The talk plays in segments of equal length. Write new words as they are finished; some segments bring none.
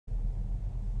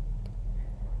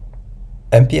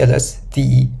MPLS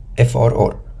TE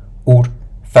FRR or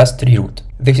Fast Reroute.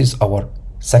 This is our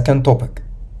second topic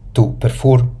to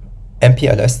perform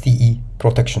MPLS TE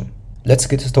protection. Let's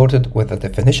get started with the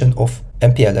definition of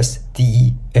MPLS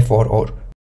TE FRR.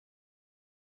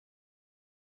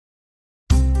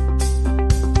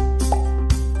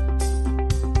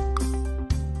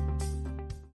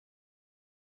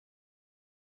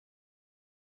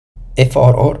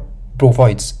 FRR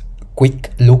provides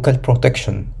quick local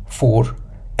protection for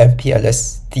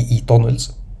MPLS TE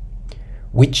tunnels,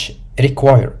 which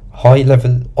require high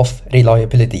level of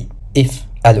reliability. If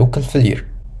a local failure,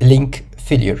 link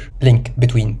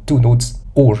between two nodes,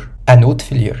 or a node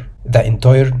failure, the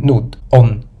entire node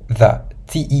on the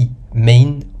TE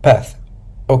main path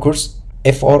occurs,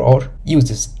 FRR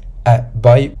uses a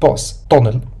bypass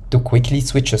tunnel to quickly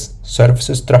switches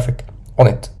services traffic on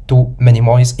it to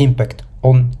minimize impact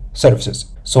on services,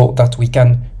 so that we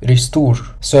can restore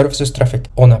services traffic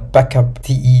on a backup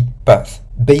TE path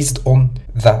based on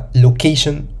the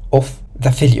location of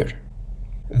the failure.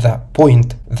 The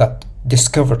point that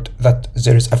discovered that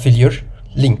there is a failure,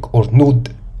 link or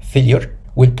node failure,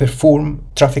 will perform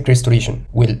traffic restoration,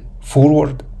 will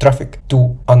forward traffic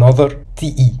to another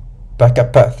TE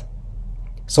backup path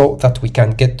so that we can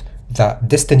get the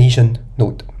destination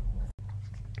node.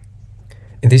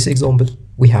 In this example,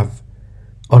 we have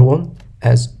R1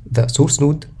 as the source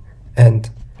node and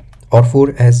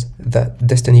R4 as the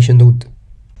destination node,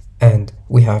 and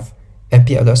we have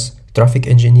MPLS Traffic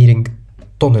Engineering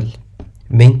Tunnel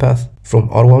main path from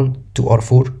R1 to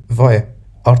R4 via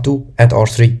R2 and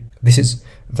R3. This is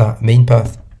the main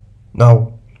path.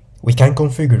 Now we can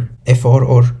configure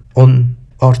FRR on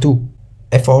R2.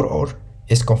 FRR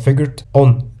is configured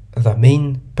on the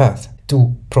main path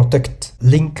to protect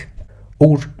link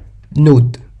or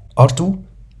node. R2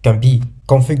 can be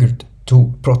configured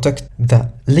to protect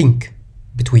the link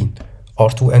between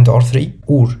R2 and R3,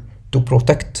 or to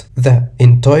protect the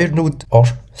entire node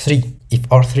R3. If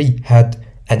R3 had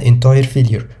an entire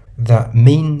failure, the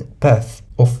main path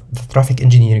of the traffic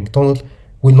engineering tunnel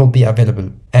will not be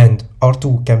available, and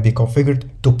R2 can be configured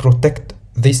to protect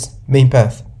this main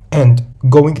path. And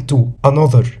going to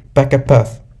another backup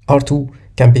path, R2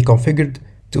 can be configured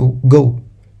to go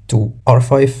to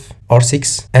R5,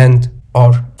 R6 and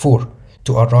R4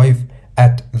 to arrive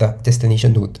at the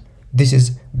destination node. This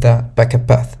is the backup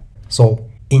path. So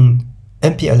in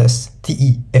MPLS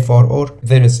TE FRR,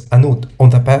 there is a node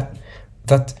on the path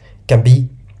that can be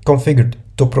configured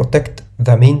to protect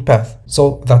the main path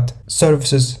so that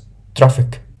services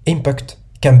traffic impact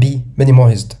can be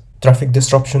minimized, traffic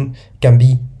disruption can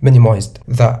be minimized.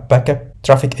 The backup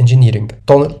traffic engineering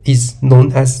tunnel is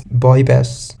known as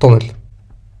bypass tunnel.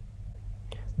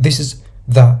 This is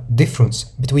the difference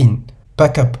between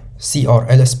backup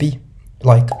CR-LSP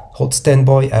like hot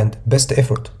standby and best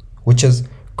effort, which is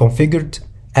configured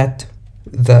at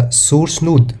the source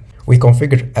node. We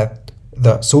configure at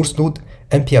the source node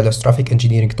MPLS Traffic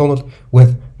Engineering Tunnel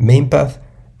with main path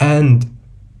and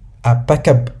a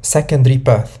backup secondary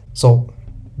path. So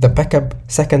the backup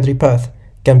secondary path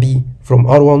can be from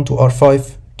R1 to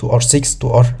R5 to R6 to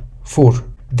R4.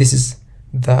 This is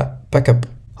the backup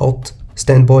hot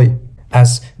standby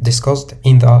as discussed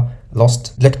in the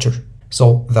last lecture.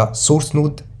 So the source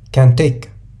node can take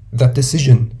the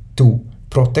decision to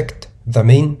protect the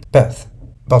main path.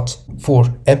 But for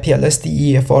MPLS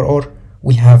TE FRR,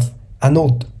 we have a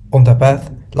node on the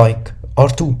path like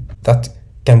R2 that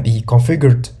can be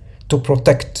configured to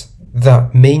protect the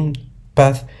main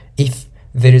path if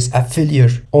there is a failure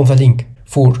on the link.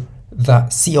 For the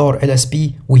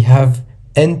CR-LSP, we have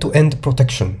end-to-end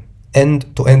protection.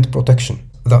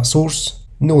 The source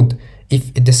node, if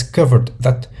it discovered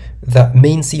that the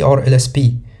main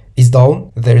CR-LSP is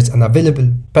down, there is an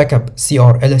available backup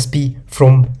CR-LSP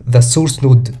from the source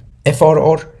node.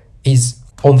 FRR is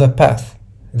on the path.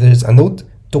 There is a node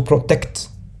to protect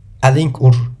a link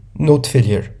or node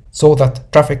failure so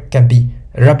that traffic can be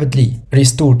rapidly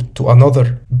restored to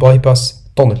another bypass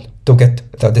tunnel to get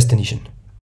the destination.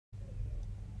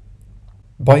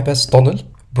 Bypass tunnel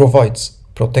provides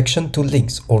protection to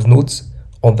links or nodes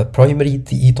on the primary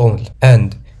TE tunnel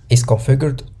and is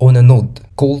configured on a node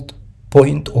called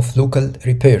point of local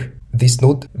repair. This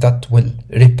node that will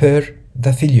repair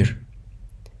the failure.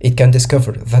 It can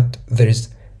discover that there is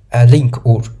a link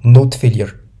or node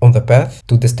failure on the path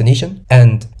to destination,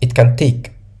 and it can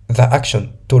take the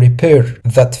action to repair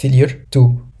that failure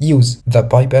to use the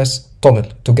bypass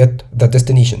tunnel to get the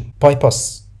destination.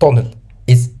 Bypass tunnel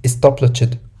is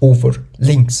established over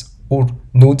links or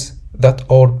nodes that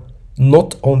are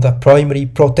not on the primary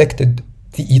protected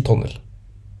TE tunnel.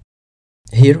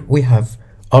 Here we have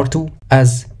R2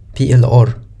 as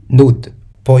PLR node,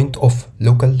 point of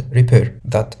local repair,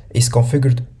 that is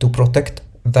configured to protect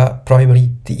the primary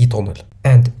TE tunnel,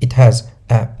 and it has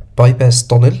a bypass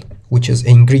tunnel which is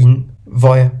in green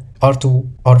via R2,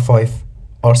 R5,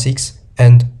 R6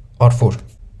 and R4.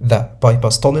 The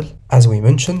bypass tunnel, as we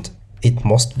mentioned, it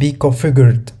must be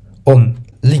configured on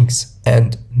links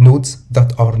and nodes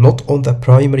that are not on the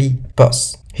primary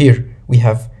pass. Here we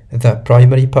have the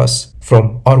primary pass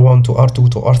from R1 to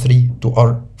R2 to R3 to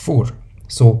R4.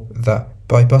 So the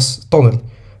bypass tunnel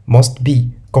must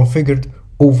be configured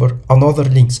over another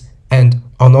links and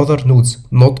another nodes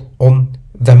not on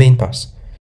the main pass.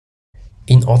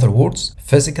 In other words,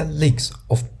 physical links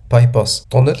of bypass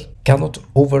tunnel cannot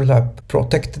overlap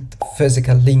protected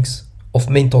physical links of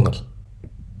main tunnel.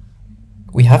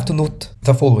 We have to note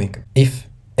the following. If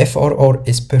FRR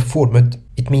is performed,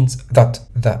 it means that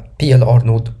the PLR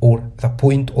node or the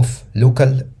point of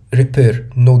local repair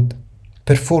node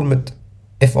performed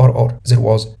FRR. There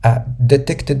was a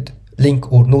detected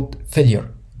link or node failure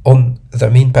on the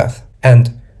main path,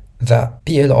 and the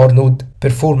PLR node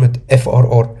performed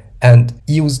FRR and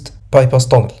used bypass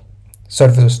tunnel.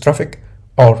 Services traffic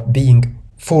are being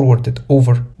forwarded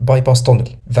over bypass tunnel.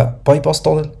 The bypass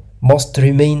tunnel must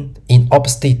remain in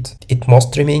upstate. It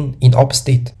must remain in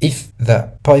upstate. If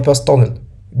the bypass tunnel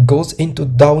goes into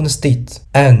downstate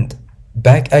and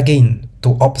back again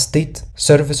to upstate,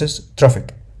 services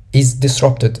traffic is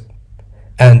disrupted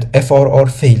and FRR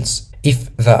fails.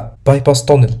 If the bypass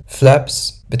tunnel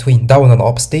flaps between down and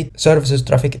upstate, services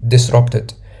traffic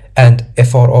disrupted and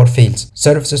FRR fails.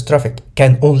 Services traffic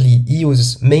can only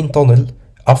use main tunnel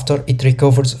after it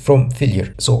recovers from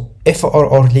failure. So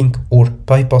FRR link or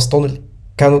bypass tunnel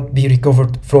cannot be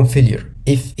recovered from failure.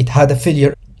 If it had a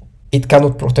failure, it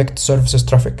cannot protect services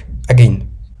traffic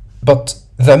again. But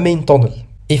the main tunnel,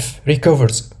 if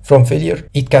recovers from failure,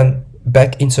 it can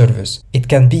back in service. It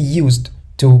can be used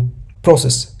to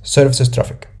process services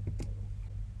traffic.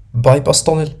 Bypass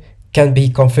tunnel can be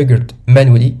configured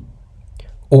manually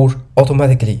or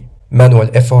automatically. Manual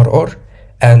FRR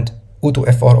and auto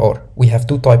FRR. We have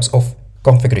two types of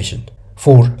configuration.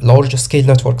 For large scale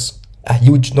networks, a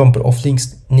huge number of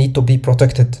links need to be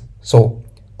protected, so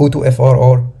auto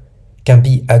FRR can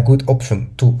be a good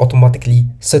option to automatically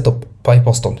set up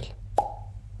bypass tunnel.